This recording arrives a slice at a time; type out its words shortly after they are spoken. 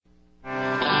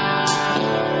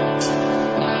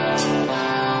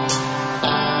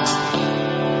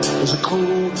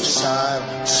code of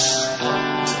silence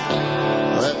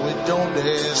that we don't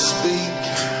dare speak.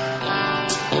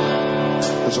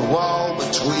 There's a wall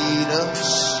between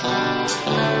us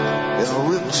and a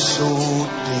river so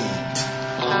deep.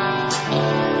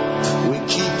 We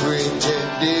keep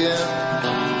pretending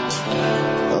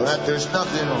that there's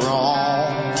nothing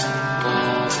wrong.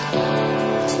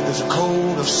 There's a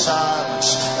code of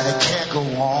silence and it can't go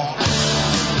on.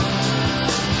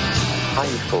 Hi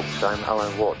folks, I'm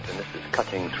Alan Watt and this is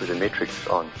Cutting Through the Matrix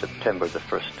on September the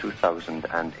 1st,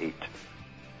 2008.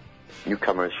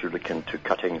 Newcomers should look into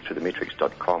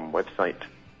cuttingthroughthematrix.com website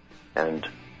and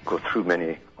go through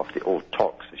many of the old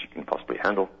talks as you can possibly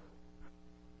handle,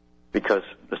 because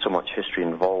there's so much history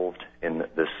involved in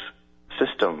this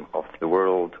system of the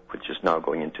world which is now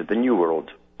going into the New World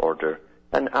Order.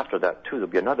 And after that too there'll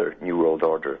be another New World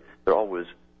Order. They're always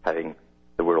having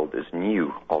the world is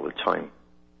new all the time.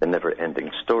 The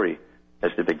never-ending story, as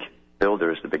the big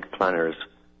builders, the big planners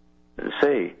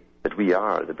say that we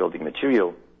are the building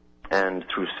material, and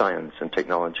through science and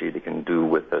technology they can do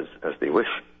with us as they wish,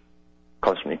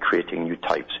 constantly creating new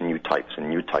types and new types and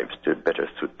new types to better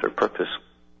suit their purpose.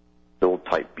 The old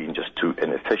type being just too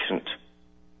inefficient,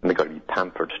 and they've got to be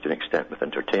pampered to an extent with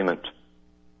entertainment.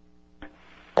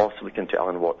 Also look into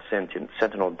Alan Watt's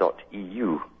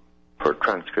Sentinel.eu for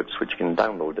transcripts which you can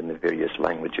download in the various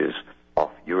languages of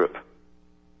Europe.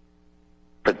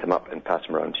 Print them up and pass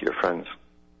them around to your friends.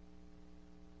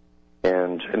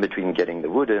 And in between getting the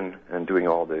wood in and doing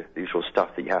all the usual stuff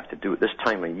that you have to do at this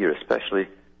time of year, especially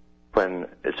when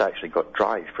it's actually got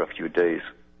dry for a few days,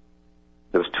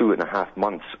 there was 2.5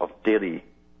 months of daily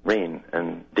rain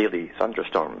and daily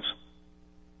thunderstorms.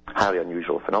 Highly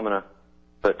unusual phenomena,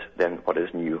 but then what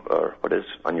is new or what is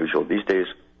unusual these days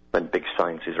when big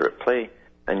sciences are at play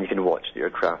and you can watch the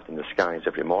aircraft in the skies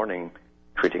every morning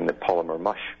creating the polymer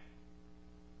mush,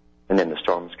 and then the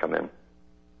storms come in.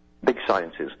 Big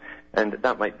sciences. And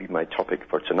that might be my topic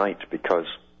for tonight, because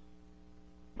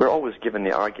we're always given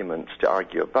the arguments to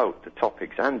argue about, the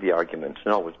topics and the arguments,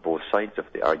 and always both sides of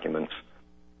the arguments.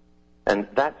 And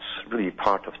that's really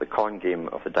part of the con game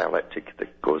of the dialectic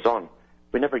that goes on.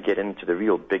 We never get into the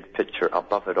real big picture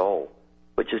above it all,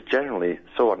 which is generally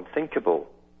so unthinkable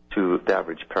to the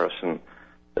average person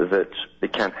that they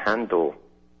can't handle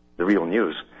the real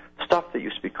news. Stuff that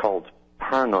used to be called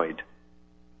paranoid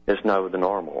is now the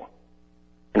normal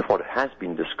in what has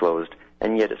been disclosed,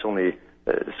 and yet it's only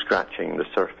scratching the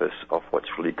surface of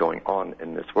what's really going on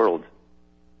in this world.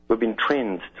 We've been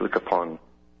trained to look upon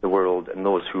the world and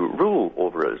those who rule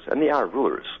over us, and they are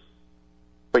rulers.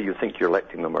 Whether you think you're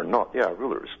electing them or not, they are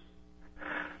rulers.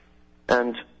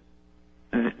 And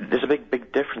there's a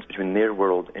big difference between their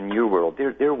world and your world.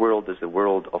 Their world is the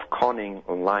world of conning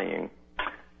and lying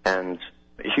and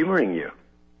humoring you.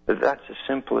 That's as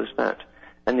simple as that.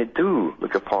 And they do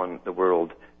look upon the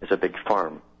world as a big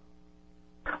farm.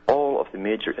 All of the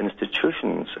major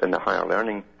institutions in the higher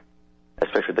learning,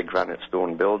 especially the granite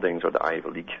stone buildings or the Ivy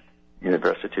League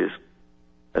universities,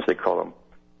 as they call them,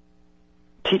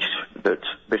 teach that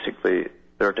basically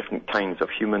there are different kinds of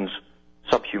humans,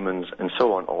 subhumans, and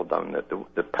so on, all down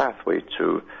the pathway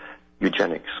to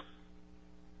eugenics.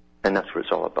 And that's what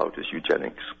it's all about, is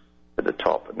eugenics, at the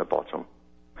top and the bottom.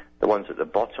 The ones at the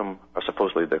bottom are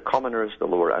supposedly the commoners, the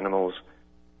lower animals,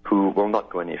 who will not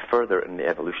go any further in the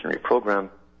evolutionary program.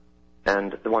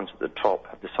 And the ones at the top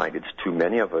have decided it's too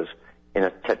many of us in a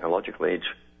technological age.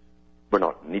 We're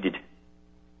not needed.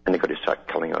 And they've got to start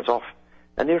killing us off.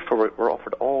 And therefore we're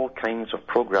offered all kinds of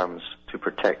programs to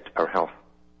protect our health.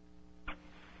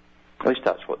 At least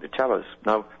that's what they tell us.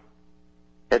 Now,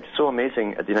 it's so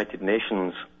amazing at the United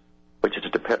Nations, which is a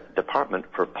department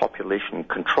for population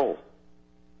control,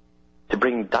 to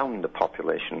bring down the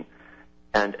population.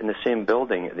 And in the same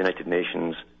building at the United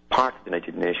Nations, part of the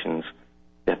United Nations,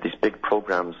 they have these big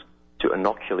programs to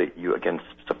inoculate you against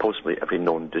supposedly every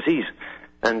known disease.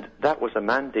 And that was a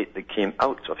mandate that came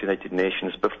out of the United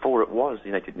Nations before it was the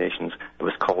United Nations. It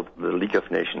was called the League of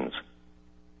Nations.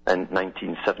 In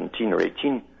 1917 or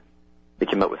 18, they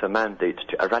came out with a mandate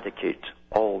to eradicate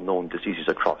all known diseases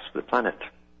across the planet.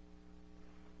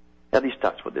 At least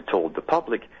that's what they told the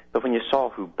public. But when you saw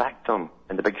who backed them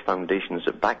and the big foundations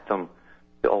that backed them,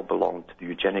 they all belonged to the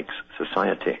Eugenics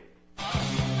Society.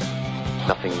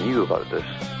 Nothing new about this,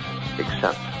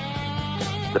 except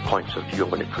the points of view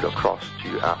I'm going to put across to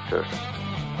you after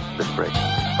this break.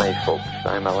 Hi folks,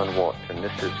 I'm Alan Watt, and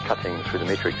this is Cutting Through the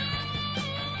Matrix.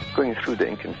 Going through the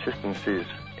inconsistencies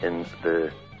in the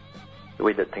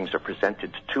way that things are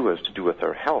presented to us to do with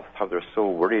our health, how they're so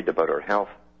worried about our health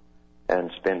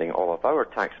and spending all of our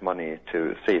tax money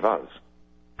to save us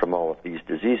from all of these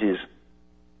diseases.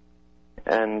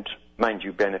 and, mind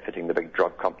you, benefiting the big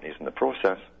drug companies in the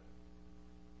process,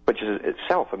 which is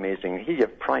itself amazing. Here you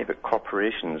have private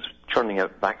corporations churning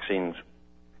out vaccines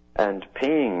and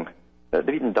paying. They've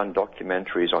even done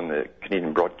documentaries on the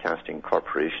Canadian Broadcasting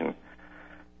Corporation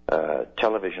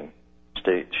television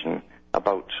station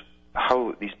about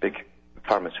how these big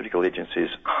pharmaceutical agencies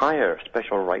hire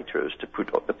special writers to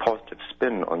put the positive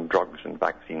spin on drugs and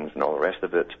vaccines and all the rest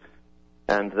of it.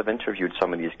 And they've interviewed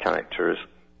some of these characters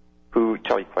who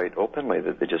tell you quite openly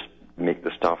that they just make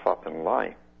the stuff up and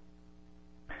lie.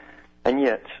 And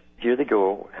yet, here they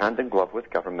go, hand in glove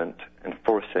with government,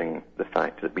 enforcing the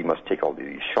fact that we must take all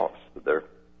these shots that they're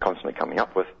constantly coming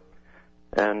up with.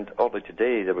 And oddly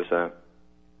today, there was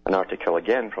an article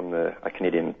again from a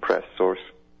Canadian press source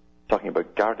talking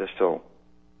about Gardasil,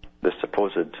 the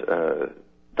supposed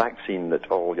vaccine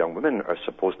that all young women are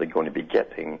supposedly going to be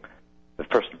getting, the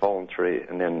first voluntary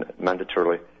and then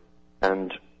mandatorily.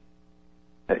 And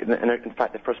in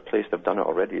fact, the first place they've done it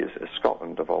already is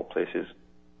Scotland, of all places.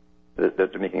 They're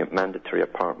making it mandatory,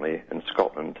 apparently, in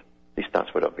Scotland. At least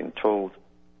that's what I've been told.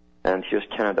 And here's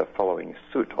Canada following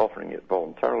suit, offering it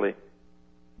voluntarily.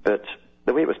 But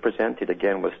the way it was presented,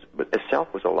 again,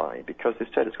 itself was a lie, because they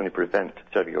said it's going to prevent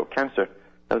cervical cancer.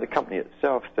 Now, the company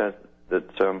itself says that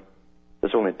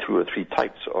there's only 2 or 3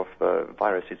 types of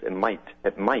viruses it might,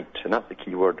 and that's the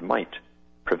key word, might,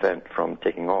 prevent from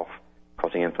taking off,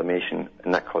 causing inflammation,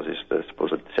 and that causes the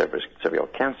supposed cervical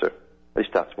cancer. At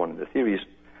least that's one of the theories.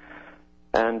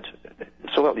 And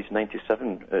so at least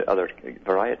 97 other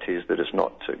varieties that it's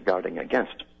not guarding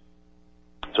against.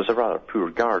 So it's a rather poor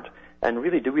guard. And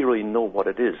really, do we really know what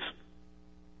it is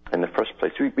in the first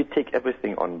place? We take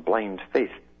everything on blind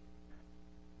faith.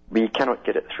 We cannot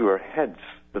get it through our heads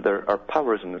that there are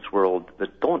powers in this world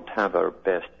that don't have our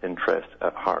best interest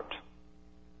at heart.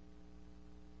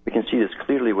 We can see this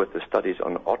clearly with the studies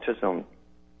on autism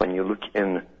when you look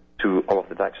into all of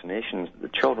the vaccinations that the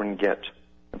children get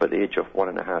about the age of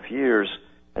 1.5 years,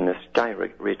 and the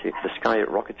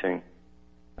skyrocketing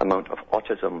amount of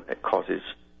autism it causes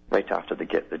right after they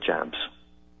get the jabs.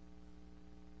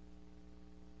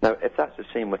 Now, if that's the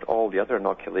same with all the other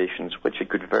inoculations, which it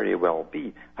could very well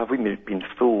be, have we been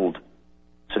fooled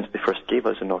since they first gave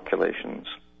us inoculations?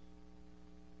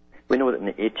 We know that in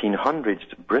the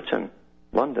 1800s, Britain,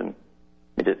 London,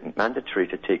 made it mandatory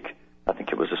to take, I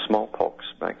think it was a smallpox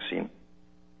vaccine.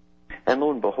 And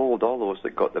lo and behold, all those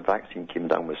that got the vaccine came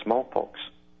down with smallpox.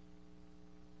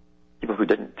 People who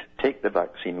didn't take the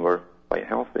vaccine were quite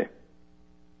healthy.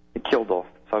 It killed off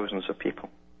thousands of people.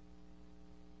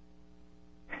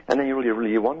 And then you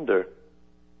really wonder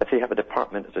if they have a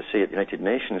department, as I say, at the United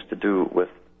Nations to do with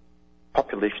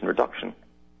population reduction.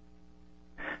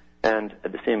 And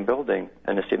at the same building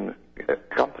and the same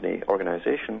company,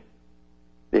 organization,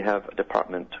 they have a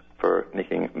department for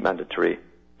making mandatory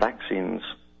vaccines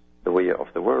the way of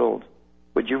the world.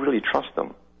 Would you really trust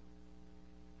them?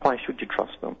 Why should you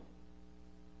trust them?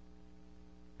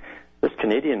 This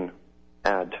Canadian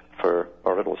ad for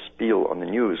a little spiel on the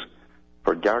news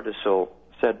for Gardasil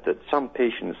said that some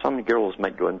patients, some girls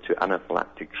might go into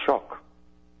anaphylactic shock.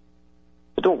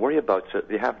 But don't worry about it.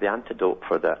 They have the antidote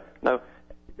for that. Now,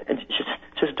 and she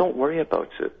says, don't worry about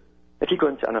it. If you go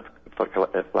into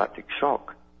anaphylactic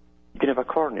shock, you can have a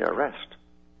coronary arrest,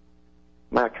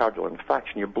 myocardial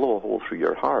infarction, you blow a hole through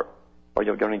your heart, or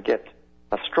you're going to get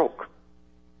a stroke.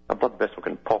 A blood vessel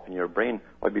can pop in your brain,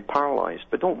 or you'll be paralyzed.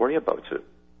 But don't worry about it.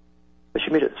 But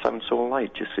she made it sound so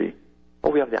light, you see.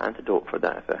 Oh, we have the antidote for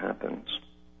that if it happens.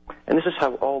 And this is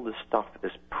how all this stuff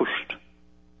is pushed,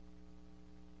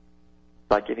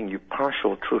 by giving you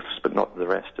partial truths but not the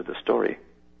rest of the story.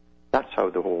 That's how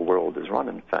the whole world is run,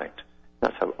 in fact.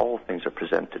 That's how all things are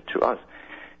presented to us.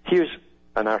 Here's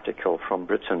an article from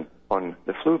Britain on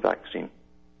the flu vaccine.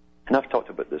 And I've talked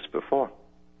about this before.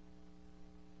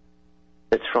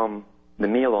 It's from the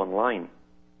Mail Online,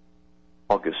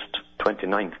 August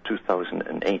 29th,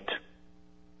 2008.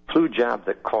 Flu jab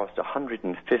that cost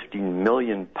 £115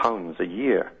 million a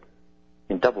year,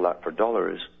 in double that for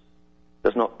dollars,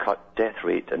 does not cut death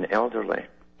rate in elderly,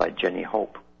 by Jenny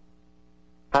Hope.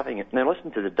 Now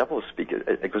listen to the double speak.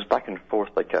 It goes back and forth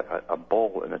like a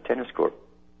ball in a tennis court.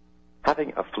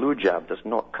 Having a flu jab does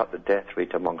not cut the death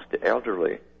rate amongst the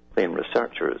elderly, claim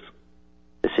researchers.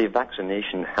 They say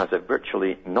vaccination has a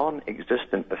virtually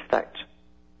non-existent effect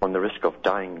on the risk of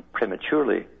dying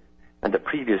prematurely, and the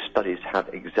previous studies have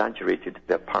exaggerated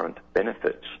the apparent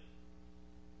benefits.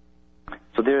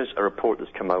 So there's a report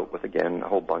that's come out with, again, a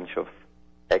whole bunch of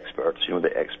experts,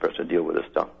 the experts who deal with this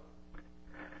stuff.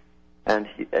 And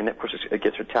of course, it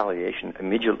gets retaliation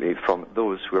immediately from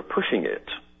those who are pushing it.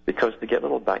 because they get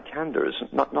little backhanders,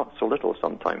 not so little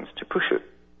sometimes, to push it.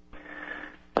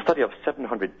 A study of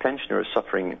 700 pensioners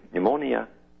suffering pneumonia,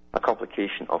 a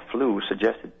complication of flu,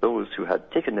 suggested those who had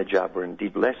taken the jab were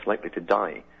indeed less likely to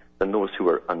die than those who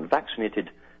were unvaccinated,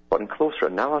 but in closer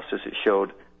analysis it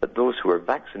showed that those who were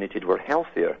vaccinated were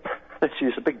healthier. This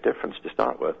is a big difference to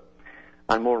start with,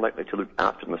 and more likely to look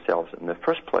after themselves in the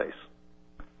first place,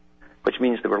 which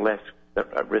means they were less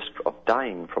at risk of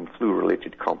dying from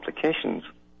flu-related complications.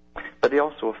 But they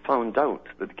also found out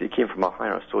that they came from a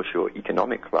higher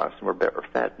socio-economic class and were better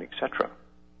fed, etc.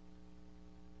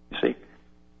 You see?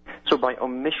 So by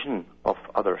omission of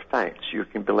other facts, you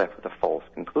can be left with a false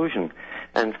conclusion.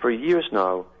 And for years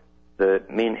now, the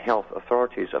main health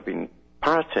authorities have been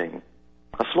parroting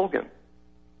a slogan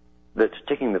that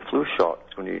taking the flu shot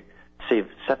is going to save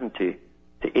 70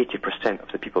 to 80%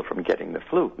 of the people from getting the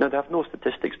flu. Now, they have no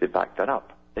statistics to back that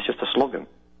up. It's just a slogan.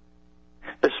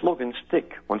 But slogans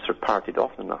stick once they're parroted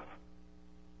often enough.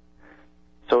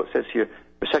 So it says here,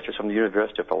 researchers from the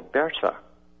University of Alberta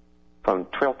found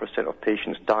 12% of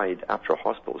patients died after a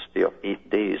hospital stay of 8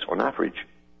 days on average.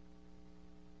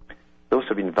 Those who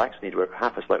have been vaccinated were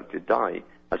half as likely to die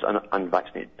as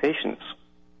unvaccinated patients.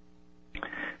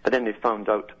 But then they found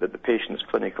out that the patient's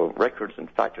clinical records and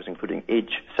factors including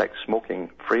age, sex, smoking,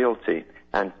 frailty,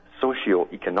 and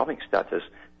socio-economic status,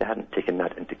 they hadn't taken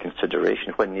that into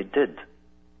consideration. When they did,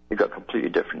 they got a completely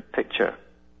different picture.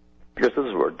 Because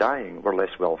those who were dying were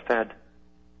less well-fed,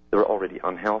 they were already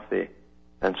unhealthy,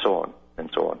 and so on, and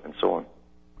so on, and so on.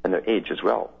 And their age as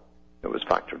well, it was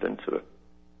factored into it.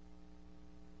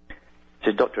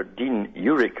 So Dr. Dean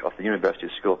Urich of the University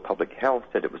School of Public Health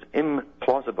said it was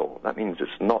implausible, that means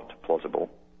it's not plausible,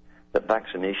 that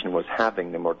vaccination was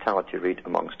halving the mortality rate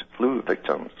amongst flu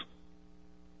victims.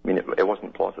 I mean, it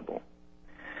wasn't plausible.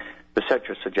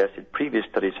 Researchers suggested previous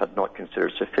studies had not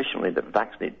considered sufficiently that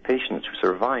vaccinated patients who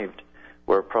survived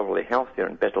were probably healthier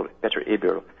and better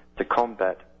able to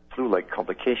combat flu-like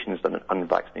complications than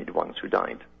unvaccinated ones who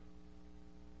died.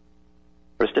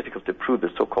 It's difficult to prove the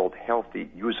so-called healthy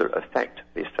user effect,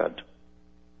 they said.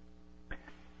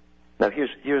 Now,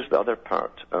 here's the other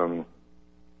part. So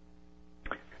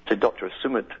Dr.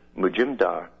 Sumit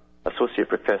Mujumdar, Associate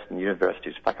Professor in the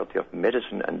University's Faculty of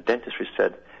Medicine and Dentistry,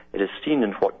 said, it is seen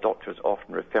in what doctors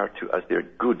often refer to as their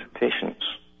good patients.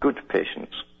 Good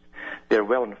patients. They are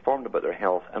well informed about their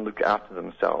health and look after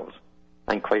themselves,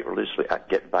 and quite religiously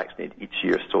get vaccinated each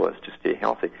year so as to stay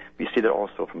healthy. We see that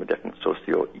also from a different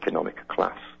socio-economic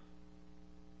class.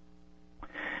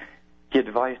 He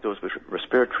advised those with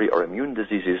respiratory or immune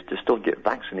diseases to still get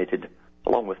vaccinated,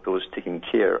 along with those taking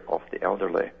care of the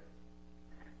elderly.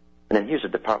 And then here's a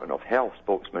Department of Health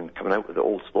spokesman coming out with the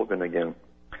old slogan again.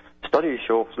 Studies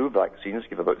show flu vaccines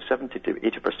give about 70 to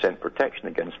 80% protection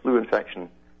against flu infection.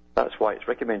 That's why it's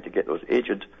recommended to get those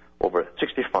aged over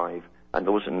 65 and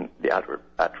those in the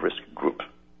at-risk group.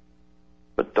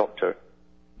 But Dr.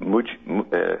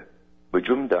 Mujumdar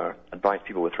advised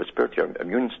people with respiratory or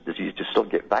immune disease to still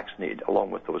get vaccinated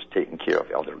along with those taking care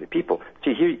of elderly people.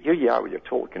 See, here you are with your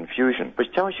total confusion,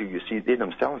 which tells you, you see, they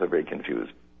themselves are very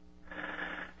confused.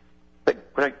 But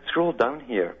when I scroll down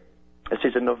here, it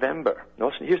says in November,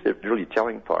 here's the really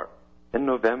telling part. In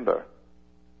November,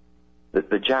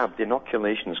 the jab, the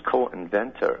inoculation's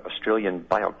co-inventor, Australian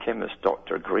biochemist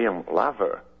Dr. Graham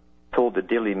Laver, told the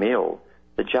Daily Mail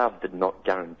the jab did not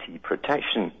guarantee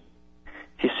protection.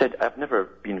 He said, I've never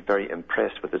been very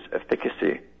impressed with its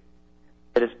efficacy.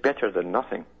 It is better than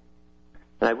nothing.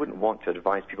 And I wouldn't want to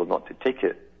advise people not to take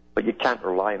it, but you cannot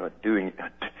rely on it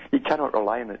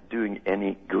doing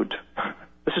any good.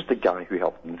 This is the guy who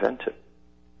helped invent it.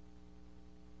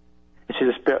 He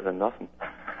says it's better than nothing.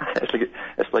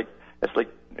 It's like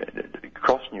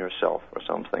crossing yourself or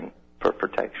something for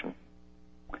protection.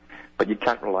 But you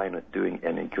can't rely on it doing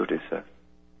any good, he said.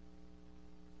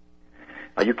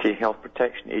 A UK Health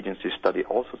Protection Agency study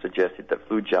also suggested that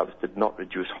flu jabs did not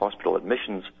reduce hospital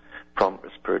admissions from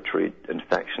respiratory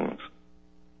infections.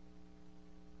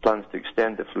 Plans to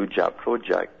extend the flu jab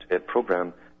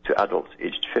program to adults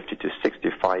aged 50 to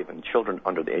 65 and children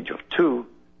under the age of 2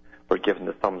 were given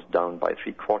the thumbs down by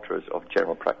 3/4 of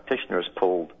general practitioners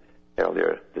polled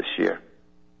earlier this year.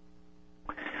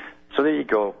 So there you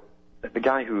go. The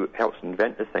guy who helps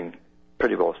invent the thing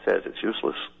pretty well says it's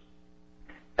useless.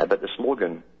 But the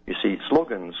slogan, you see,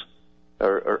 slogans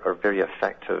are very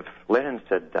effective. Lenin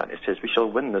said that. It says, we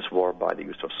shall win this war by the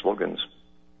use of slogans.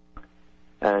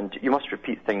 And you must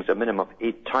repeat things a minimum of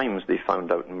 8 times, they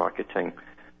found out in marketing,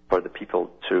 for the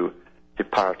people to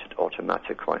parrot it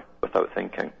automatically without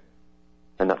thinking.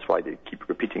 And that's why they keep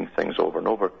repeating things over and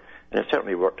over. And it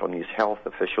certainly worked on these health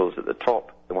officials at the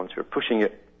top, the ones who are pushing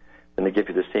it, and they give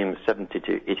you the same 70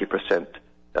 to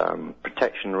 80%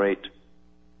 protection rate,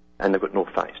 and they've got no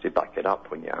facts to back it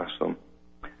up when you ask them.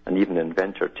 And even the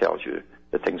inventor tells you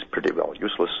the thing's pretty well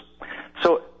useless.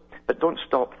 So, but don't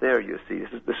stop there, you see.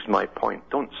 This is my point.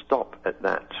 Don't stop at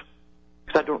that.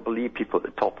 Because I don't believe people at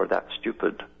the top are that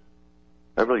stupid.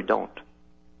 I really don't.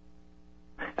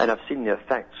 And I've seen the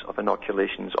effects of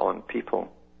inoculations on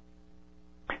people.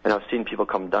 And I've seen people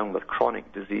come down with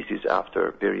chronic diseases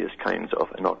after various kinds of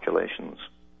inoculations.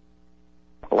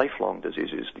 Lifelong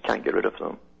diseases. They can't get rid of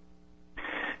them.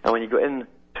 And when you go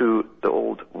into the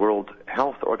old World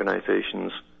Health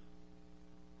Organizations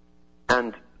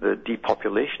and the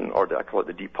depopulation, or I call it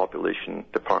the Depopulation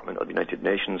Department of the United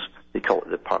Nations, they call it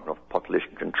the Department of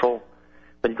Population Control.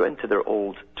 When you go into their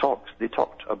old talks, they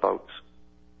talked about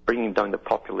bringing down the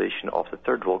population of the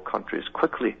third world countries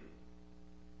quickly.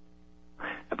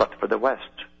 But for the West,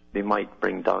 they might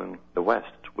bring down the West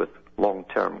with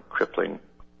long-term crippling,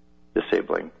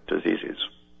 disabling diseases.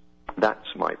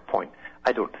 That's my point.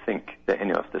 I don't think that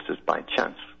any of this is by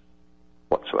chance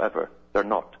whatsoever. They're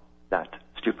not that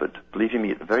stupid. Believe you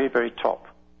me, at the very, very top,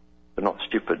 they're not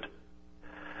stupid.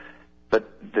 But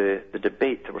the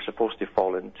debate that we're supposed to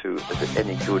fall into, is it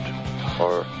any good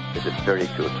or is it very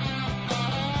good?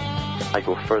 I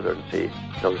go further and say,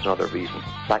 no, there's another reason.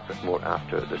 Back with more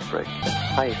after this break.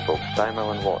 Hi, folks. I'm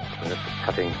Alan Watts, and this is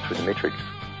Cutting Through the Matrix.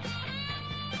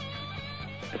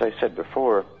 As I said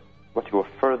before, we have to go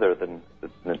further than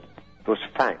those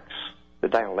facts, the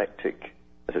dialectic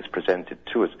as it's presented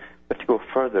to us. We have to go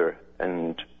further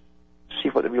and see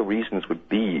what the real reasons would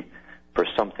be for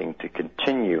something to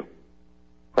continue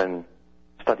when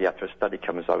study after study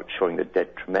comes out showing the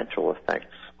detrimental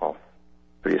effects of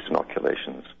various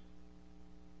inoculations.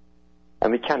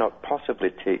 And we cannot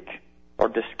possibly take or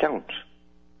discount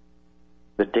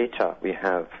the data we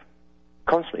have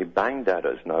constantly banged at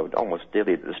us now, almost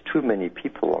daily. There's too many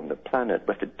people on the planet.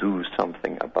 We have to do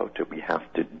something about it. We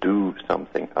have to do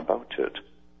something about it.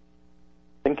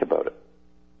 Think about it.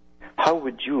 How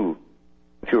would you,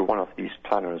 if you were one of these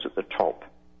planners at the top,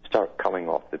 start culling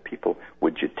off the people?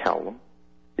 Would you tell them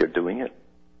you're doing it?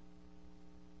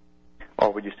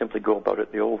 Or would you simply go about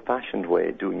it the old-fashioned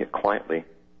way, doing it quietly?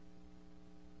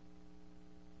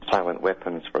 Silent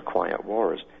weapons for quiet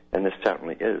wars. And this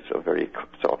certainly is a very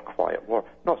sort of quiet war.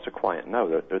 Not so quiet now.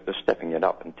 They're stepping it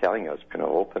up and telling us kind of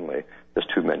openly there's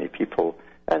too many people.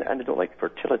 And they don't like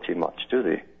fertility much, do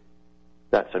they?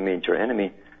 That's a major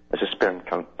enemy as the sperm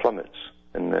count plummets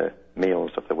in the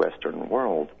males of the Western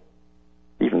world.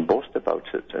 Even boast about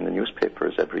it in the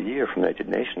newspapers every year from the United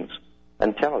Nations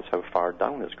and tell us how far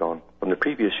down it's gone from the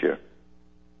previous year.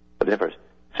 But they never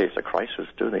say it's a crisis,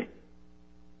 do they?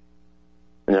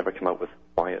 They never come out with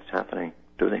why it's happening,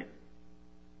 do they?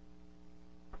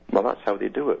 Well, that's how they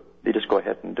do it. They just go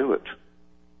ahead and do it.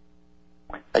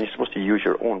 And you're supposed to use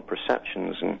your own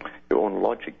perceptions and your own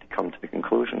logic to come to the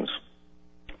conclusions.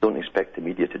 Don't expect the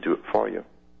media to do it for you.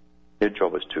 Their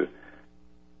job is to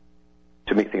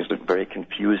make things look very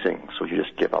confusing, so you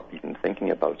just give up even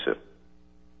thinking about it.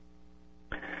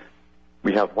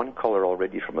 We have one caller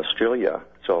already from Australia,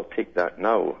 so I'll take that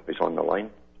now. He's on the line.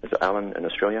 Is it Alan in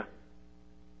Australia?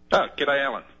 Oh, g'day,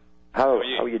 Alan. How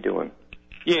are you doing?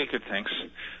 Yeah, good, thanks.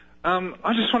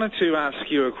 I just wanted to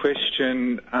ask you a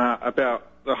question about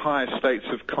the higher states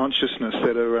of consciousness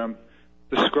that are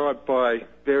described by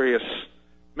various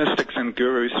mystics and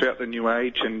gurus throughout the New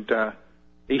Age and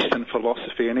Eastern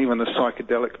philosophy and even the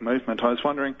psychedelic movement. I was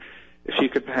wondering if you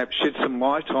could perhaps shed some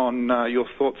light on your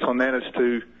thoughts on that as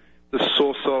to the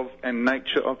source of and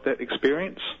nature of that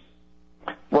experience.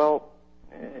 Well,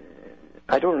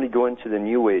 I don't really go into the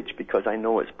New Age because I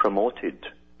know it's promoted.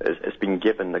 It's been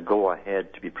given the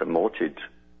go-ahead to be promoted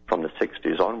from the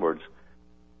 60s onwards.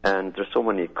 And there's so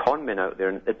many con men out there,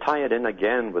 and they tie it in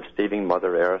again with saving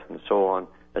Mother Earth and so on.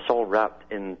 It's all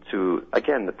wrapped into,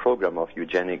 again, the program of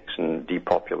eugenics and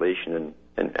depopulation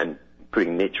and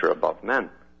putting nature above man.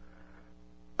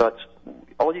 But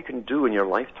all you can do in your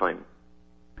lifetime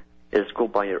is go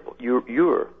by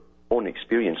your own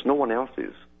experience, no one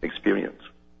else's experience.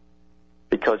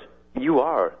 Because you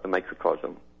are the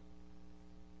microcosm.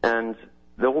 And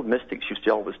the old mystics used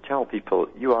to always tell people,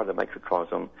 you are the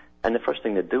microcosm. And the first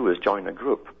thing they do is join a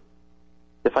group.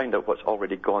 They find out what's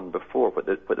already gone before, what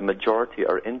the majority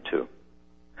are into.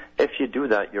 If you do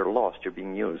that, you're lost. You're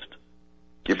being used.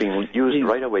 You're being used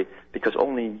right away because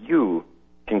only you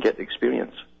can get the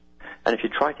experience. And if you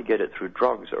try to get it through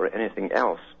drugs or anything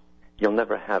else, you'll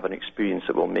never have an experience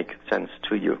that will make sense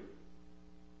to you.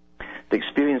 The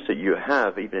experience that you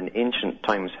have, even in ancient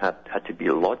times, had to be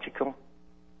logical.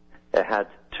 It had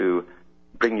to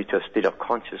bring you to a state of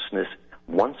consciousness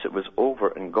Once it was over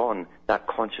and gone, that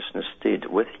consciousness stayed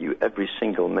with you every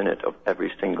single minute of every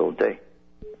single day.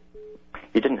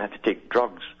 You didn't have to take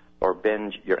drugs or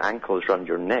bend your ankles around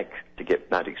your neck to get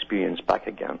that experience back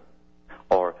again,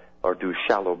 or do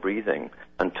shallow breathing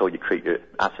until you create your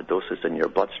acidosis in your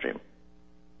bloodstream.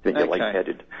 Then you're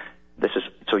lightheaded.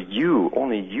 So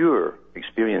only your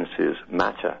experiences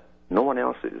matter, no one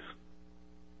else's.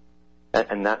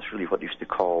 And that's really what you used to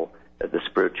call the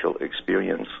spiritual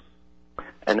experience.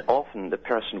 And often the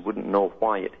person wouldn't know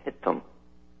why it hit them,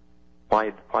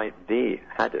 why they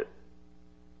had it.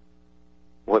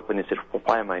 When they said, well,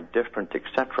 why am I different,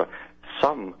 etc.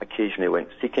 Some occasionally went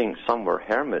seeking, some were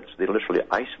hermits. They literally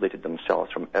isolated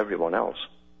themselves from everyone else.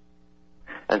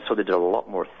 And so they did a lot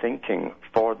more thinking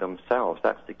for themselves.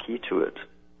 That's the key to it.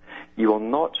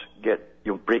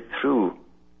 You'll break through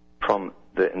from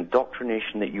the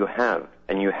indoctrination that you have,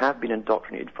 and you have been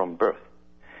indoctrinated from birth.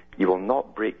 You will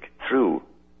not break through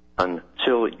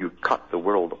until you cut the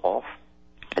world off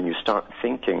and you start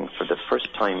thinking for the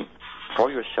first time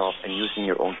for yourself and using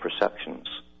your own perceptions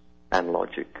and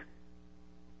logic.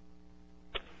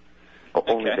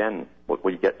 Only then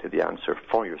will you get to the answer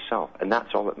for yourself, and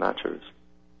that's all that matters.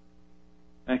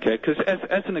 Okay, because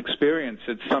as an experience,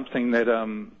 it's something that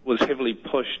was heavily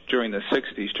pushed during the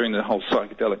 60s, during the whole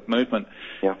psychedelic movement.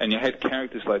 Yeah. And you had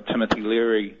characters like Timothy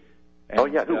Leary. Who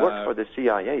worked for the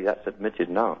CIA, that's admitted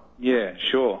now. Yeah,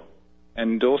 sure.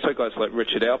 And also guys like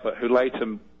Richard Alpert, who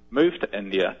later moved to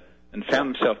India and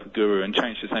found himself a guru and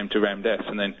changed his name to Ram Dass,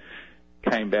 and then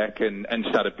came back and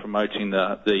started promoting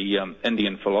the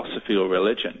Indian philosophy or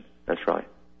religion. That's right.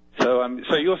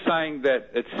 So you're saying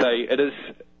that it is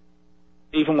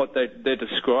even what they're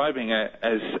describing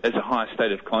as a higher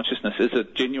state of consciousness is a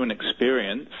genuine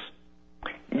experience.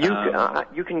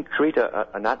 You can create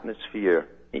an atmosphere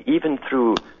even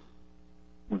through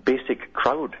basic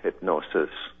crowd hypnosis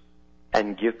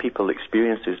and give people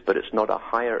experiences, but it's not a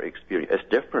higher experience. It's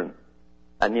different.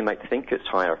 And you might think it's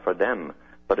higher for them,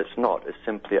 but it's not. It's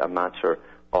simply a matter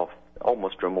of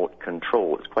almost remote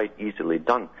control. It's quite easily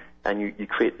done. And you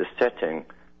create the setting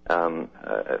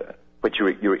which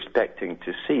you're expecting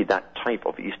to see, that type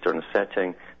of Eastern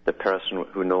setting, the person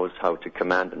who knows how to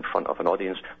command in front of an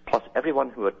audience, plus everyone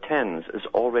who attends is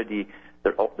already,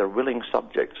 they're willing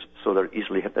subjects, so they're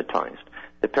easily hypnotized.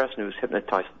 The person who's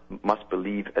hypnotized must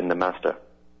believe in the master.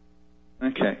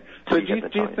 Okay. So do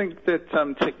you think that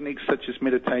techniques such as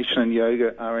meditation and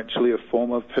yoga are actually a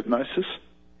form of hypnosis?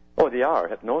 Oh, they are.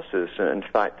 Hypnosis. In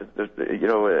fact,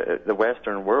 the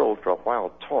Western world for a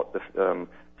while taught the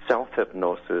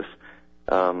self-hypnosis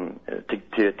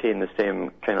to attain the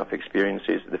same kind of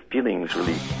experiences, the feelings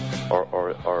really,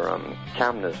 or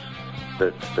calmness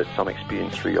that some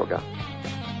experience through yoga.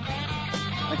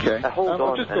 Okay. Hold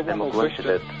on, and we'll go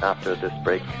into it after this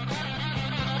break.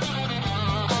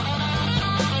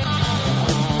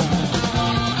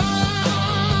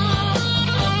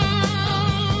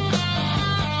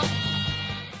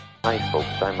 Hi folks,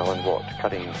 I'm Alan Watt,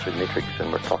 cutting through the matrix,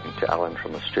 and we're talking to Alan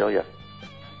from Australia,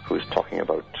 who's talking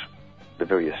about the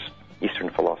various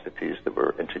Eastern philosophies that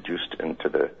were introduced into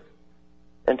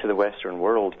the Western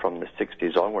world from the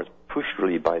 60s onwards, pushed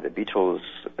really by the Beatles,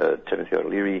 Timothy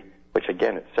Leary, which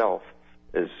again itself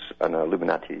is an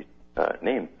Illuminati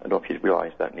name. I don't know if you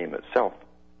realize that name itself.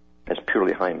 It's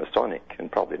purely high Masonic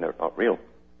and probably not real.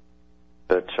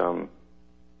 But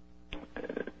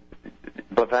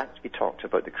Blavatsky talked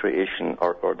about the creation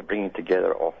or the bringing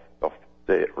together of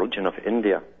the religion of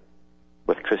India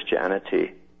with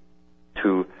Christianity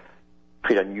to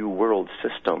create a new world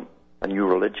system, a new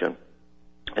religion.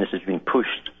 And this has been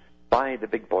pushed by the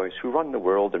big boys who run the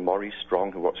world, and Maurice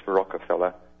Strong, who works for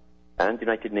Rockefeller, and the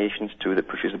United Nations too, that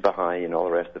pushes the Baha'i and all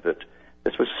the rest of it.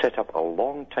 This was set up a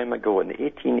long time ago in the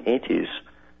 1880s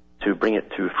to bring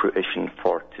it to fruition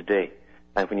for today.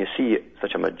 And when you see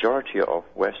such a majority of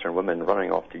Western women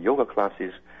running off to yoga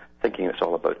classes, thinking it's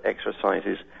all about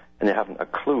exercises, and they haven't a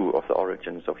clue of the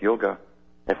origins of yoga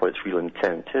and what its real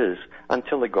intent is,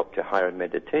 until they go up to higher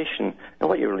meditation, and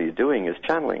what you're really doing is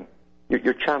channeling.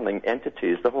 You're channeling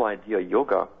entities. The whole idea of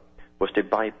yoga was to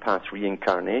bypass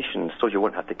reincarnation so you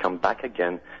won't have to come back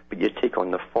again, but you take on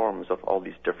the forms of all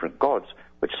these different gods,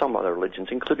 which some other religions,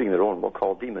 including their own, will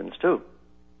call demons too.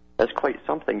 That's quite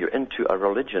something. You're into a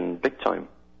religion big time.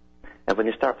 And when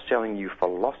they start selling you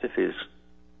philosophies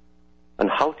and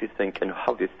how to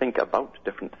think about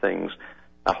different things,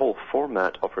 a whole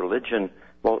format of religion,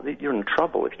 well, you're in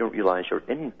trouble if you don't realize you're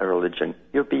in a religion.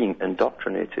 You're being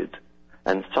indoctrinated,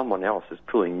 and someone else is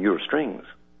pulling your strings.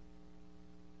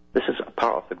 This is a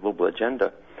part of the global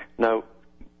agenda. Now,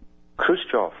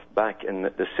 Khrushchev, back in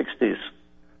the 60s,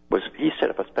 was he set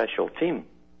up a special team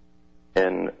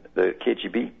in the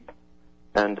KGB,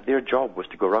 and their job was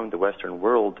to go around the Western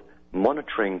world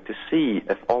monitoring to see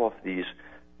if all of these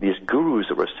gurus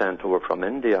that were sent over from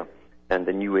India and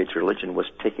the New Age religion was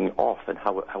taking off, and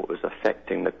how it was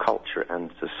affecting the culture and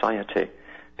society.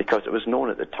 Because it was known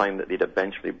at the time that they'd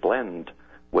eventually blend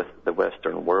with the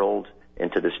Western world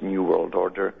into this New World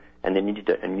Order, and they needed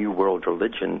a New World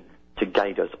religion to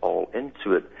guide us all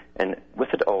into it. And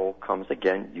with it all comes,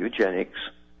 again, eugenics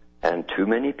and too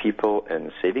many people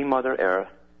and saving Mother Earth,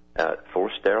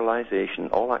 forced sterilization,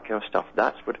 all that kind of stuff.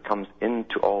 That's what comes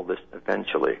into all this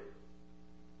eventually.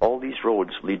 All these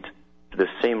roads lead to the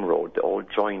same road. They all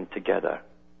join together.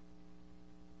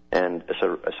 And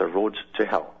it's a road to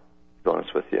hell, to be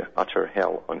honest with you. Utter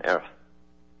hell on earth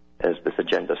as this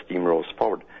agenda steamrolls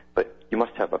forward. But you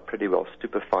must have a pretty well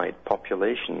stupefied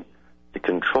population to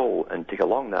control and take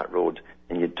along that road,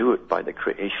 and you do it by the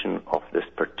creation of this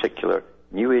particular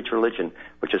New Age religion,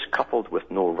 which is coupled with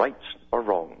no rights or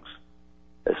wrongs.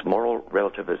 It's moral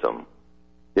relativism.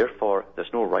 Therefore,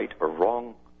 there's no right or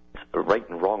wrong. Right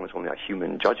and wrong is only a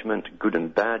human judgment. Good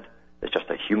and bad is just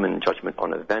a human judgment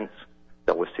on events.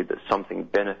 That will say that something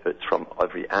benefits from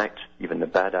every act, even the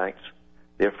bad acts.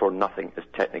 Therefore, nothing is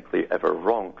technically ever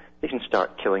wrong. They can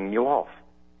start killing you off,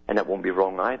 and it won't be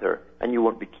wrong either. And you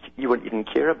won't even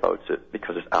care about it,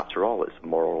 because after all, it's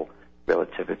moral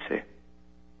relativity.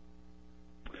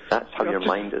 That's how your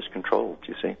mind is controlled,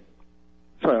 you see.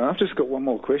 So I've just got one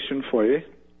more question for you,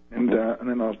 and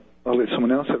then I'll let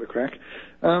someone else have a crack.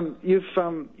 You've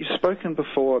spoken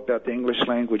before about the English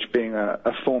language being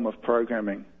a form of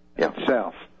programming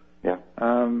itself. Yeah.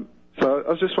 So I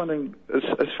was just wondering,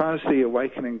 as far as the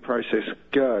awakening process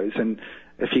goes, and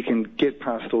if you can get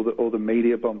past all the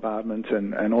media bombardment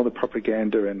and all the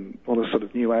propaganda and all the sort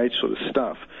of New Age sort of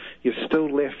stuff, you're still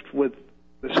left with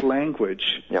this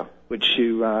language, which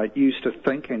you use to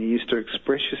think and you use to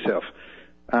express yourself.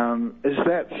 Is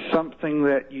that something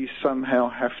that you somehow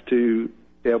have to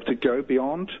be able to go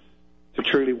beyond to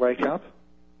truly wake up?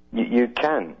 You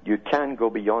can go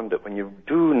beyond it when you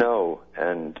do know,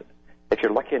 and if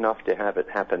you're lucky enough to have it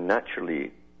happen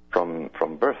naturally from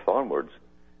birth onwards,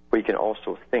 where you can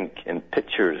also think in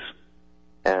pictures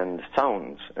and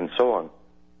sounds and so on.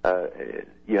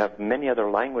 You have many other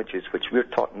languages which we're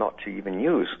taught not to even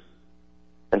use.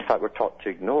 In fact, we're taught to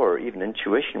ignore. Even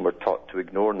intuition we're taught to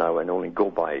ignore now and only go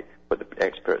by what the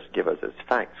experts give us as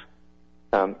facts.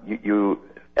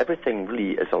 Everything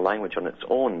really is a language on its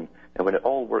own, and when it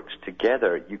all works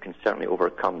together, you can certainly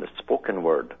overcome the spoken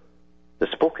word. The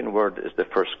spoken word is the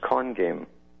first con game,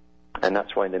 and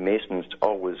that's why the Masons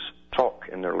always talk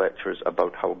in their lectures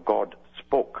about how God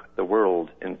spoke the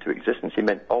world into existence. He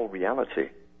meant all reality,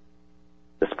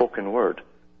 the spoken word.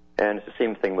 And it's the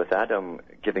same thing with Adam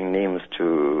giving names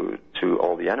to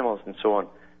all the animals and so on.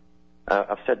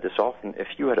 I've said this often. If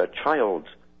you had a child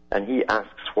and he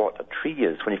asks what a tree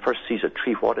is, when he first sees a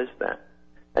tree, what is that?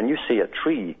 And you say a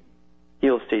tree,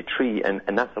 he'll say tree, and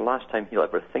that's the last time he'll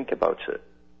ever think about it.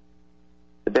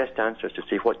 The best answer is to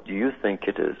say, what do you think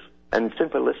it is? And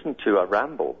simply listen to a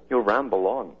ramble. You'll ramble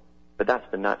on. But that's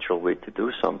the natural way to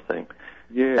do something.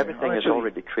 Yeah, everything is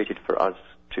already created for us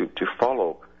to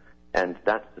follow. And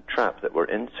that's the trap that we're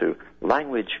into.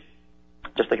 Language,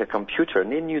 just like a computer,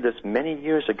 and they knew this many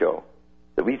years ago,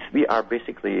 that we are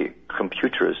basically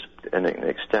computers in an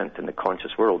extent in the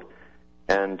conscious world.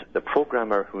 And the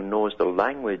programmer who knows the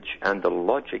language and the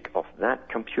logic of that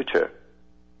computer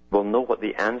will know what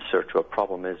the answer to a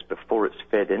problem is before it's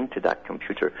fed into that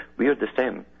computer. We are the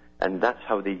same. And that's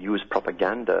how they use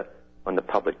propaganda on the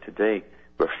public today.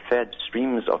 We're fed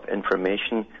streams of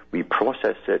information, we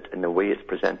process it in the way it's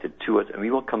presented to us, and we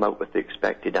will come out with the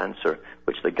expected answer,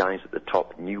 which the guys at the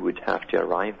top knew would have to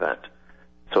arrive at.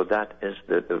 So that is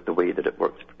the way that it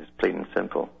works. It's plain and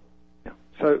simple. Yeah.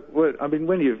 So,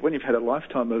 when you've had a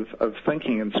lifetime of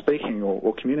thinking and speaking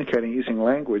or communicating using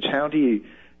language, how do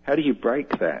you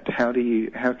break that? How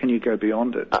can you go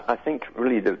beyond it? I think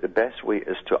really the best way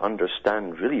is to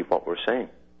understand really what we're saying.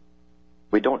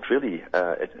 We don't really,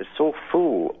 it's so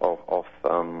full of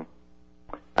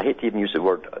I hate to even use the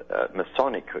word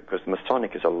Masonic, because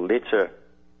Masonic is a later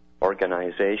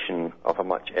organization of a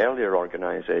much earlier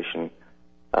organization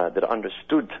that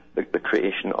understood the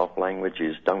creation of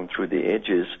languages down through the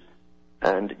ages.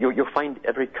 And you'll find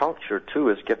every culture,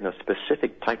 too, is given a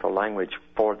specific type of language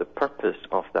for the purpose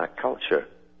of that culture.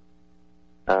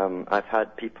 I've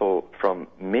had people from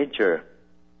major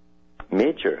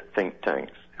think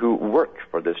tanks who work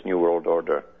for this New World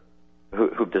Order,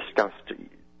 who've discussed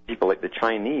people like the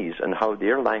Chinese and how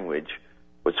their language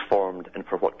was formed and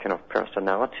for what kind of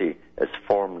personality it's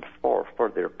formed for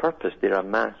their purpose. They're a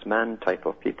mass man type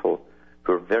of people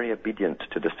who are very obedient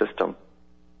to the system.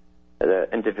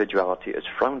 Individuality is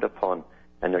frowned upon,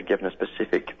 and they're given a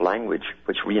specific language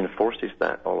which reinforces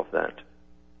that, all of that.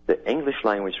 The English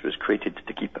language was created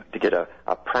to get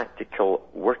a practical,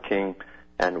 working,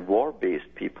 and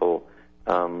war-based people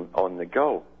on the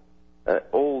go.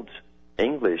 Old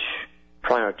English,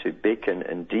 prior to Bacon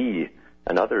and Dee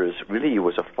and others, really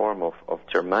was a form of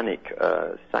Germanic,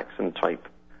 Saxon type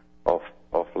of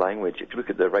language. If you look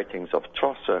at the writings of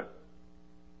Chaucer,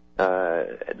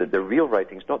 the real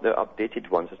writings, not the updated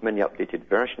ones, there's many updated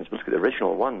versions, but look at the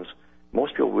original ones.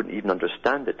 Most people wouldn't even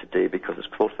understand it today because it's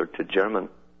closer to German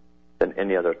than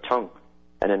any other tongue.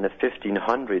 And in the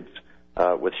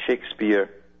 1500s, with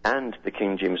Shakespeare and the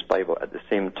King James Bible at the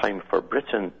same time for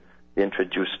Britain, they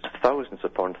introduced thousands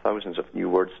upon thousands of new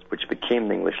words which became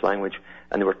the English language,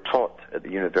 and they were taught at the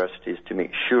universities to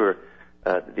make sure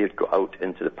that they would go out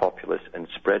into the populace and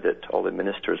spread it. All the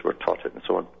ministers were taught it and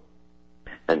so on,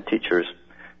 and teachers.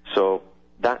 So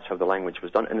that's how the language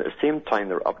was done. And at the same time,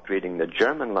 they were upgrading the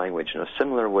German language in a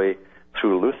similar way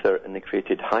through Luther, and they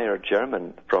created Higher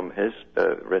German from his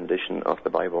rendition of the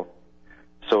Bible.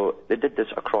 So they did this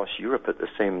across Europe at the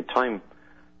same time.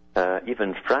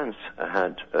 Even France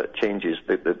had changes.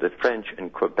 The French in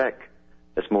Quebec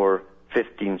is more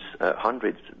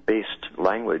 1500s based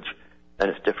language, and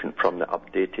it's different from the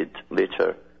updated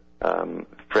later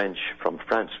French from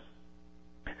France.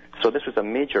 So this was a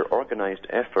major organized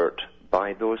effort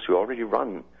by those who already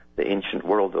run the ancient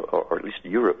world, or at least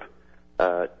Europe,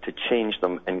 to change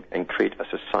them and create a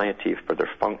society for their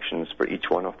functions for each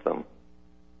one of them.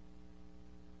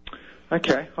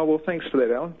 Okay. Oh, well, thanks for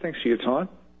that, Alan. Thanks for your time.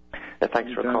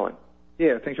 Thanks for calling.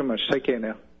 Yeah, thanks very much. Take care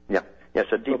now. Yeah,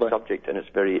 it's a deep subject, and it's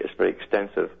very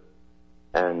extensive.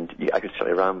 And I could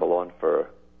certainly ramble on for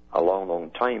a long,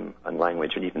 long time on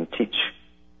language, and even teach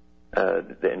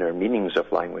the inner meanings of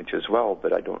language as well.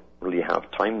 But I don't really have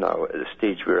time now at the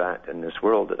stage we're at in this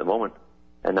world at the moment,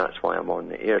 and that's why I'm on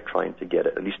the air trying to get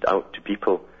it at least out to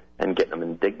people and get them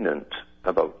indignant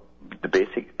about the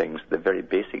basic things, the very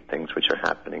basic things which are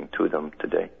happening to them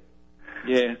today.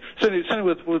 Yeah, certainly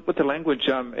with the language,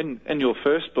 in your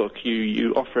first book,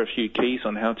 you offer a few keys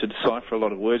on how to decipher a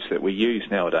lot of words that we use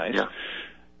nowadays.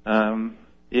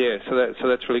 Yeah. So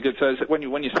that's really good. So is it when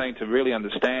you're saying to really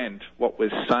understand what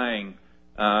we're saying,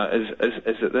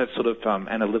 is it that sort of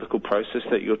analytical process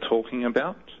that you're talking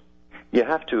about? You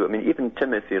have to. I mean, even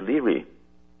Timothy Leary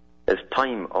is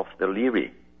time of the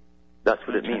Leary. That's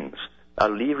what it means. A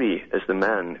Leary is the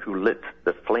man who lit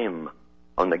the flame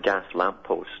on the gas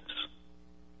lampposts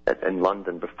in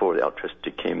London before the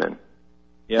electricity came in.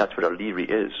 Yeah. That's what a Leary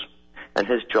is. And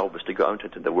his job was to go out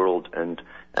into the world and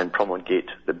promulgate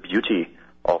the beauty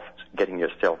of getting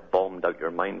yourself bombed out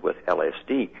your mind with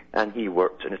LSD. And he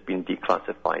worked, and it's been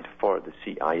declassified, for the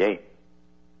CIA.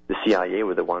 The CIA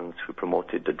were the ones who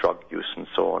promoted the drug use and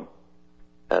so on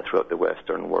throughout the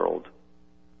Western world.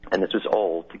 And this was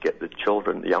all to get the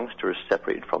children, the youngsters,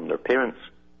 separated from their parents,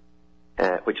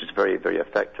 which is very, very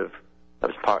effective.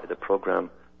 That was part of the program,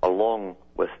 along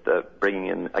with bringing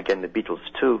in, again, the Beatles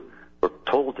too, were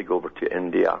told to go over to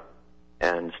India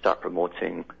and start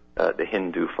promoting the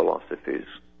Hindu philosophies.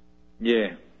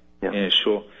 Yeah,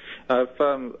 sure.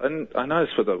 And I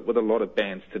noticed with a lot of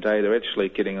bands today, they're actually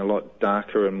getting a lot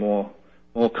darker and more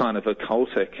kind of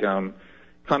occultic,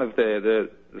 kind of the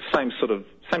same sort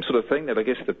of thing that I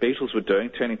guess the Beatles were doing,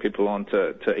 turning people on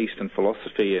to Eastern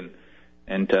philosophy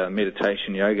and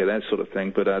meditation, yoga, that sort of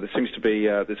thing. But there seems to be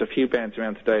there's a few bands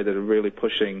around today that are really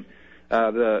pushing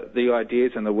the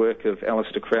ideas and the work of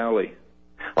Aleister Crowley.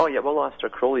 Oh yeah, well, Aleister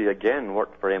Crowley again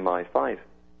worked for MI5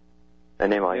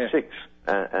 and MI6,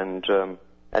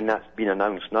 and that's been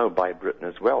announced now by Britain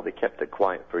as well. They kept it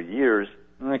quiet for years.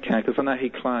 Okay, because I know he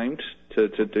claimed to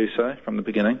do so from the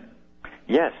beginning.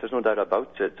 Yes, there's no doubt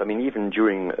about it. I mean, even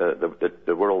during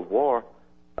the World War,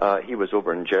 he was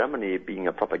over in Germany being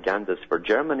a propagandist for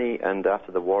Germany, and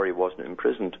after the war he wasn't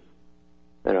imprisoned.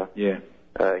 You know? Yeah.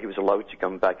 He was allowed to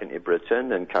come back into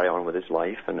Britain and carry on with his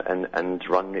life and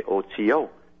run the OTO.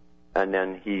 And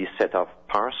then he set up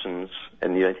Parsons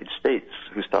in the United States,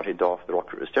 who started off the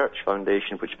Rocket Research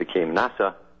Foundation, which became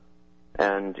NASA.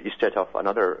 And he set up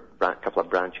another couple of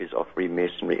branches of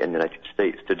Freemasonry in the United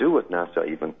States to do with NASA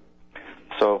even.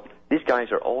 So these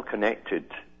guys are all connected,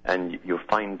 and you'll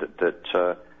find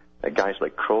that guys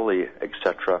like Crowley,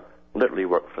 etc., literally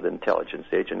work for the intelligence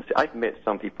agency. I've met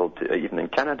some people, even in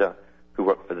Canada, who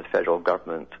work for the federal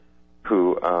government,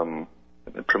 who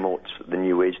promote the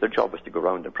New Age. Their job is to go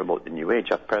around and promote the New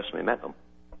Age. I've personally met them.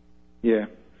 Yeah.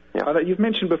 You've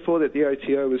mentioned before that the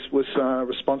OTO was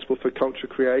responsible for culture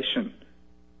creation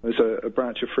was a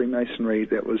branch of Freemasonry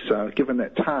that was given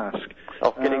that task.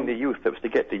 Of getting the youth. It was to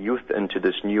get the youth into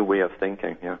this new way of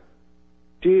thinking, yeah.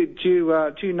 Do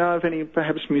you know of any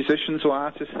perhaps musicians or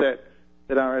artists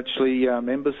that are actually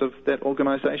members of that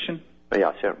organisation? Yeah,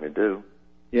 I certainly do.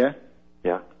 Yeah?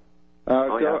 Yeah.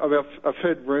 I've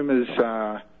heard rumours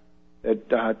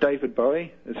that David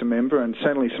Bowie is a member, and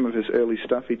certainly some of his early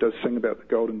stuff. He does sing about the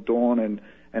Golden Dawn and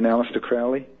Aleister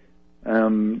Crowley.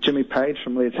 Jimmy Page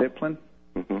from Led Zeppelin.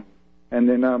 Mm-hmm. And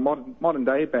then modern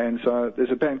day bands.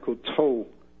 There's a band called Tool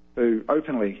who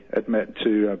openly admit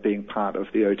to being part of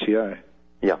the OTO.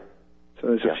 Yeah. So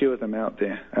there's a few of them out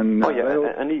there. And,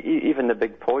 and even the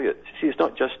big poets. See, it's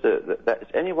not just that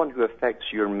it's anyone who affects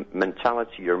your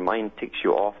mentality, your mind, takes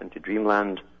you off into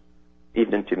dreamland,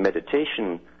 even into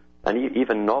meditation, and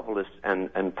even novelists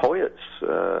and poets.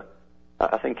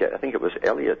 I think it was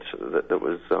Eliot that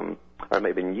was, or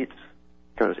maybe Yeats.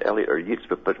 It was Eliot or Yeats,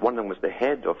 but one of them was the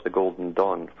head of the Golden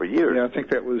Dawn for years. Yeah, I think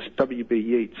that was W.B.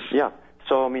 Yeats. Yeah.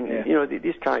 So, I mean,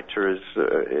 these characters,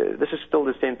 this is still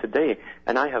the same today.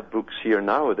 And I have books here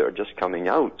now that are just coming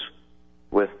out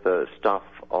with stuff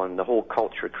on the whole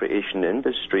culture creation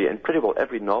industry, and pretty well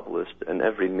every novelist and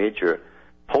every major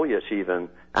poet even,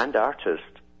 and artist,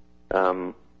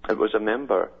 it was a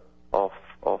member of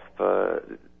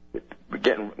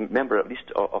at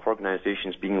least of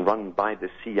organizations being run by the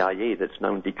CIA that's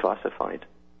now declassified.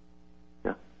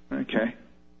 Yeah. Okay.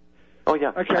 Oh, yeah.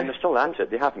 Okay. And they're still at it.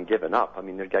 They haven't given up. I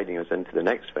mean, they're guiding us into the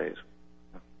next phase.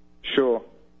 Sure.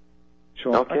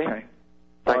 Okay.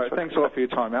 All right. Thanks a lot for your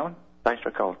time, Alan. Thanks for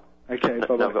calling. Okay,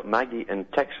 bye-bye. Now I've got Maggie in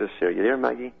Texas here. You there,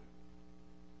 Maggie?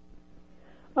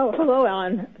 Oh, hello,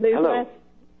 Alan. Hello.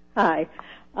 Hi.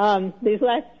 These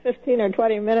last 15 or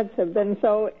 20 minutes have been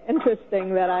so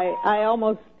interesting that I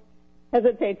almost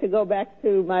hesitate to go back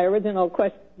to my original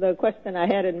the question I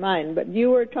had in mind. But you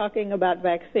were talking about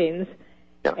vaccines.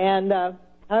 Yeah. And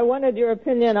I wanted your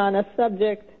opinion on a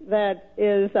subject that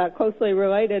is closely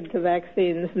related to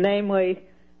vaccines, namely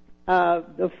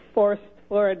the forced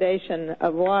fluoridation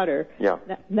of water. Yeah.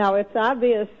 Now, it's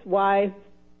obvious why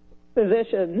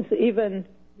physicians, even,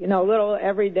 little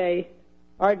everyday,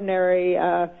 ordinary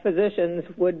physicians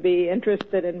would be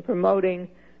interested in promoting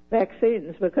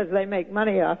vaccines because they make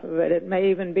money off of it. It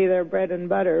may even be their bread and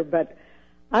butter. But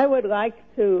I would like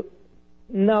to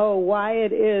know why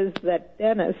it is that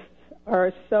dentists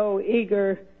are so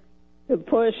eager to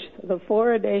push the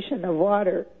fluoridation of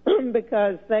water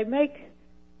because they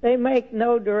make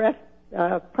no direct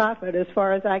profit, as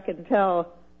far as I can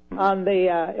tell, on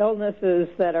the illnesses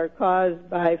that are caused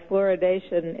by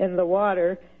fluoridation in the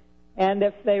water. And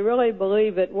if they really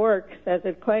believe it works as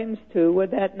it claims to,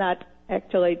 would that not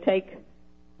actually take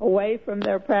away from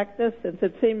their practice, since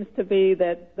it seems to be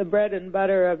that the bread and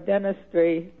butter of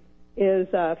dentistry is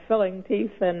filling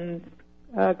teeth and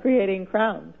creating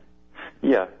crowns?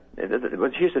 Yeah.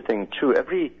 But here's the thing, too.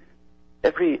 Every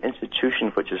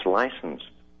institution which is licensed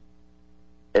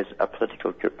is a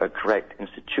politically correct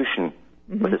institution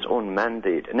with its own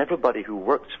mandate. And everybody who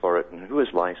works for it and who is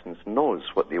licensed knows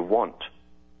what they want.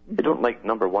 They don't like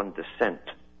number one dissent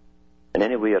in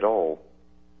any way at all.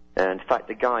 And in fact,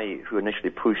 the guy who initially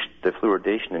pushed the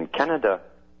fluoridation in Canada,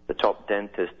 the top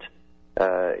dentist,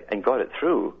 and got it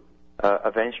through,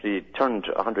 eventually turned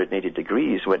 180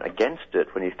 degrees, went against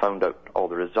it when he found out all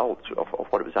the results of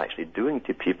what it was actually doing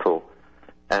to people,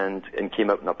 and came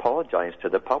out and apologized to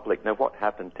the public. Now, what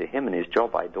happened to him and his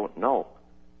job, I don't know.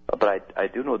 But I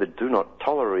do know they do not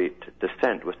tolerate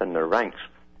dissent within their ranks.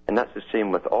 And that's the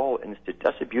same with all institutes.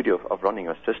 That's the beauty of running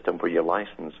a system where you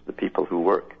license the people who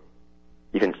work.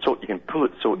 You can pull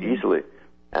it so easily.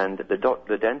 And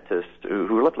the dentists,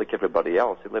 who live like everybody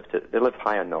else, they live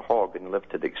high on the hog and live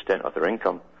to the extent of their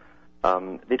income.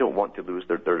 They don't want to lose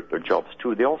their jobs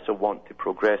too. They also want to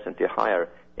progress into higher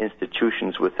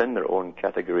institutions within their own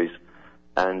categories.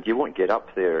 And you won't get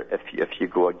up there if you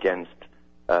go against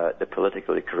the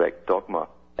politically correct dogma.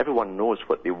 Everyone knows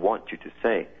what they want you to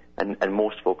say, and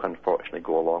most folk unfortunately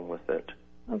go along with it.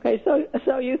 Okay,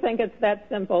 so you think it's that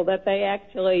simple, that they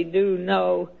actually do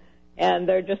know, and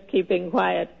they're just keeping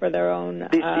quiet for their own...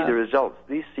 They see the results.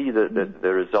 They see the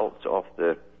results of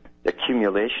the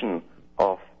accumulation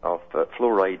of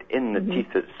fluoride in the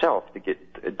teeth itself to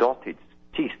get dotted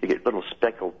teeth, to get little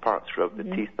speckled parts throughout the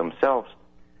teeth themselves.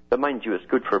 But mind you, it's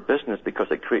good for business because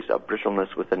it creates a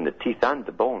brittleness within the teeth and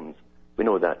the bones. We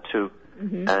know that too.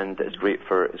 And it's great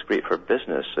for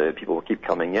business. People will keep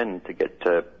coming in to get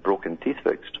broken teeth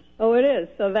fixed. Oh, it is.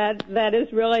 So that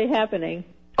is really happening.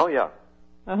 Oh, yeah.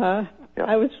 Yeah. Yeah.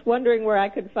 I was wondering where I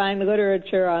could find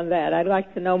literature on that. I'd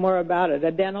like to know more about it.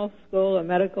 A dental school, a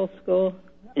medical school.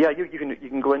 Yeah, you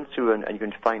can go into and you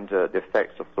can find the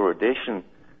effects of fluoridation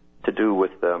to do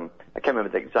with, I can't remember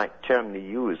the exact term they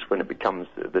use when it becomes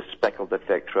the speckled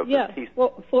effect of the teeth.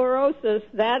 Well, fluorosis,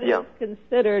 that is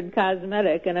considered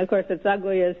cosmetic, and of course it's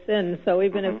ugly as sin, so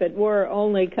even if it were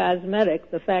only cosmetic,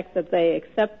 the fact that they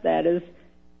accept that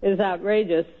is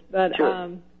outrageous. But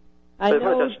sure. I but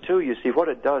know... what it does too, you see, what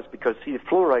it does, because see,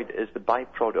 fluoride is the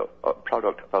byproduct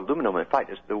product of aluminum. In fact,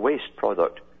 it's the waste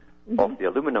product of the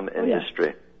aluminum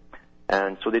industry.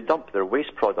 And so they dump their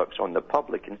waste products on the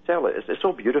public and sell it. It's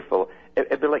so beautiful.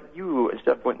 It'd be like you,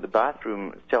 instead of going to the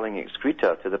bathroom, selling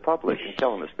excreta to the public and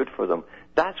telling them it's good for them.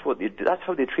 That's what they do. That's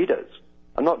how they treat us.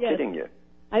 I'm not kidding you.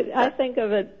 I think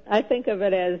of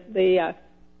it as the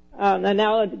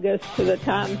analogous to the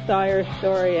Tom Sawyer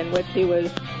story, in which he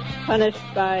was punished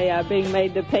by being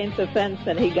made to paint the fence,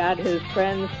 and he got his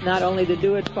friends not only to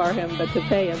do it for him, but to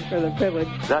pay him for the privilege.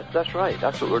 That's right.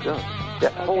 That's what we're doing. Yeah,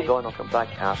 okay. Hold on. I'll come back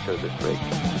after this break.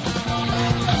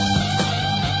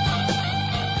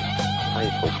 Hi,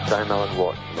 folks. I'm Alan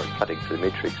Watt. We're cutting through the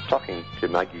matrix, talking to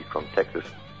Maggie from Texas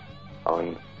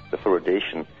on the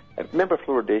fluoridation. Remember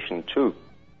fluoridation, too.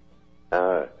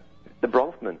 The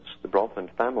Bronfmans, the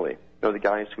Bronfman family, the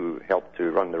guys who helped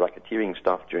to run the racketeering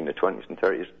stuff during the 20s and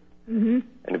 30s, and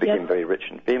they became very rich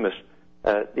and famous.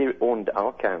 They owned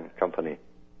Alcan Company,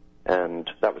 and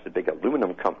that was a big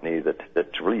aluminum company that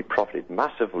really profited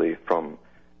massively from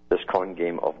this con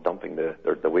game of dumping the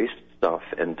waste stuff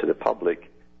into the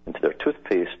public, into their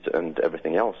toothpaste and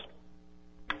everything else.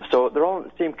 So they're all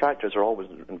the same characters are always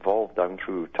involved down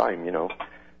through time,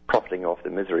 profiting off the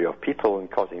misery of people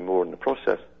and causing more in the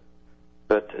process.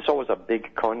 But it's always a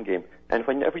big con game. And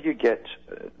whenever you get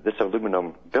this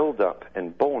aluminum buildup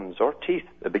in bones or teeth,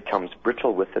 it becomes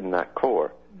brittle within that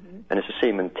core. And it's the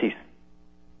same in teeth.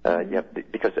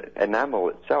 Because enamel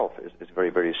itself is very,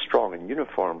 very strong and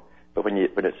uniform. But when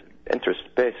it's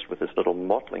interspaced with this little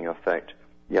mottling effect,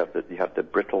 you have the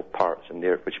brittle parts in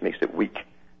there, which makes it weak.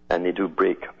 And they do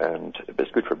break, and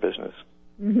it's good for business.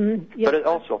 But it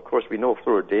also, of course, we know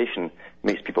fluoridation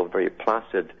makes people very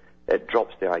placid. It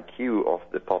drops the IQ of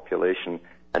the population,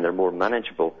 and they're more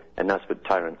manageable. And that's what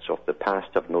tyrants of the past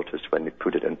have noticed when they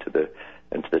put it into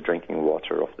the drinking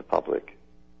water of the public.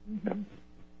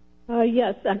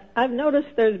 Yes, and I've noticed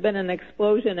there's been an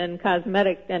explosion in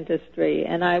cosmetic dentistry,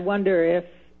 and I wonder if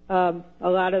a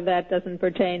lot of that doesn't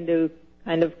pertain to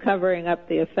kind of covering up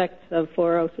the effects of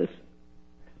fluorosis.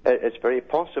 It's very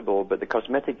possible, but the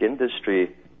cosmetic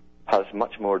industry has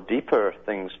much more deeper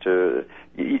things to...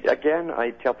 Again,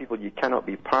 I tell people you cannot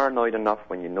be paranoid enough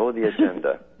when you know the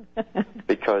agenda,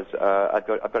 because I've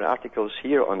got articles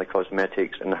here on the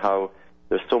cosmetics and how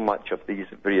there's so much of these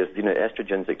various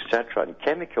estrogens, etc., and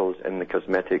chemicals in the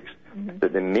cosmetics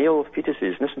that the male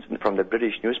fetuses, and this is from the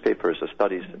British newspapers,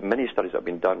 many studies have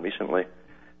been done recently,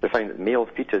 they find that male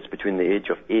fetus between the age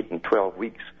of 8 and 12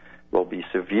 weeks will be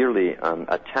severely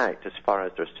attacked as far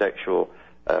as their sexual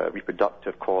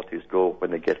reproductive qualities go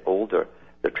when they get older.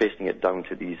 They're tracing it down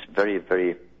to these very,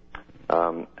 very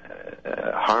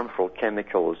harmful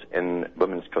chemicals in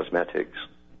women's cosmetics.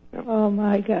 Oh,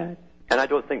 my God. And I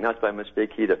don't think that's by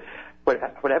mistake either.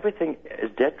 When everything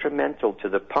is detrimental to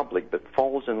the public but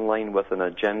falls in line with an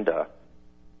agenda,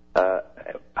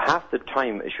 half the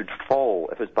time it should fall,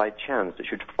 if it's by chance, it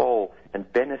should fall and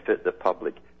benefit the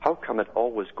public. How come it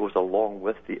always goes along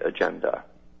with the agenda?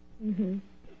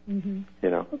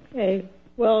 Okay.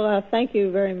 Well, thank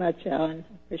you very much, Alan.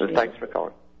 Thanks for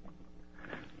calling.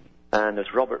 And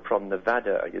there's Robert from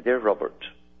Nevada. Are you there, Robert?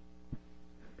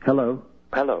 Hello.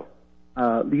 Hello.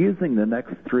 Using the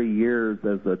next 3 years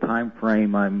as a time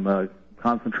frame I'm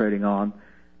concentrating on,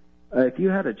 if you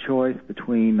had a choice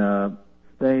between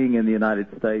staying in the United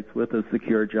States with a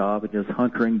secure job and just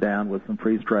hunkering down with some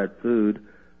freeze-dried food,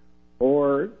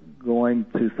 or going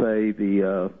to, say,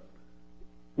 the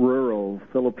rural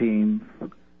Philippines,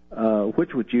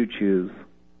 which would you choose?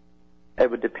 It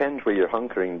would depend where you're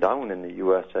hunkering down in the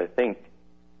U.S., I think.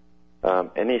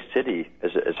 Any city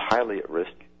is highly at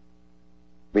risk.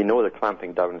 We know they're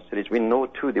clamping down in cities. We know,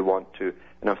 too, they want to,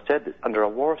 and I've said this, under a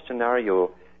war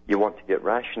scenario, you want to get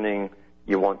rationing,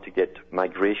 you want to get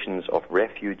migrations of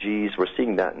refugees. We're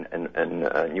seeing that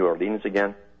in New Orleans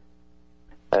again.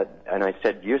 And I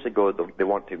said years ago they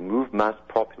want to move mass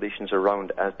populations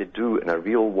around as they do in a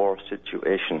real war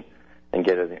situation and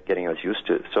getting us used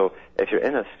to it. So if you're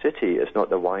in a city, it's not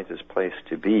the wisest place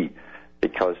to be,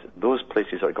 because those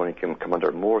places are going to come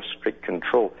under more strict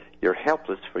control. You're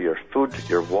helpless for your food,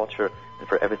 your water, and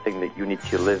for everything that you need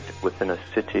to live within a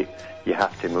city. You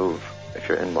have to move if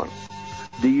you're in one.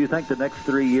 Do you think the next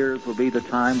 3 years will be the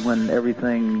time when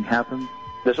everything happens?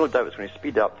 There's no doubt it's going to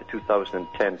speed up to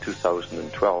 2010,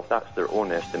 2012. That's their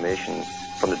own estimation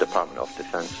from the Department of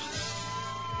Defense.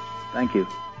 Thank you.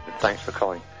 Thanks for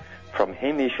calling. From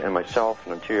Hamish and myself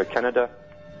in Ontario, Canada,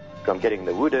 I'm getting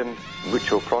the wood in.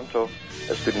 Mucho pronto.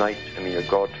 It's good night, and may your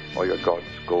God or your gods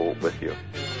go with you.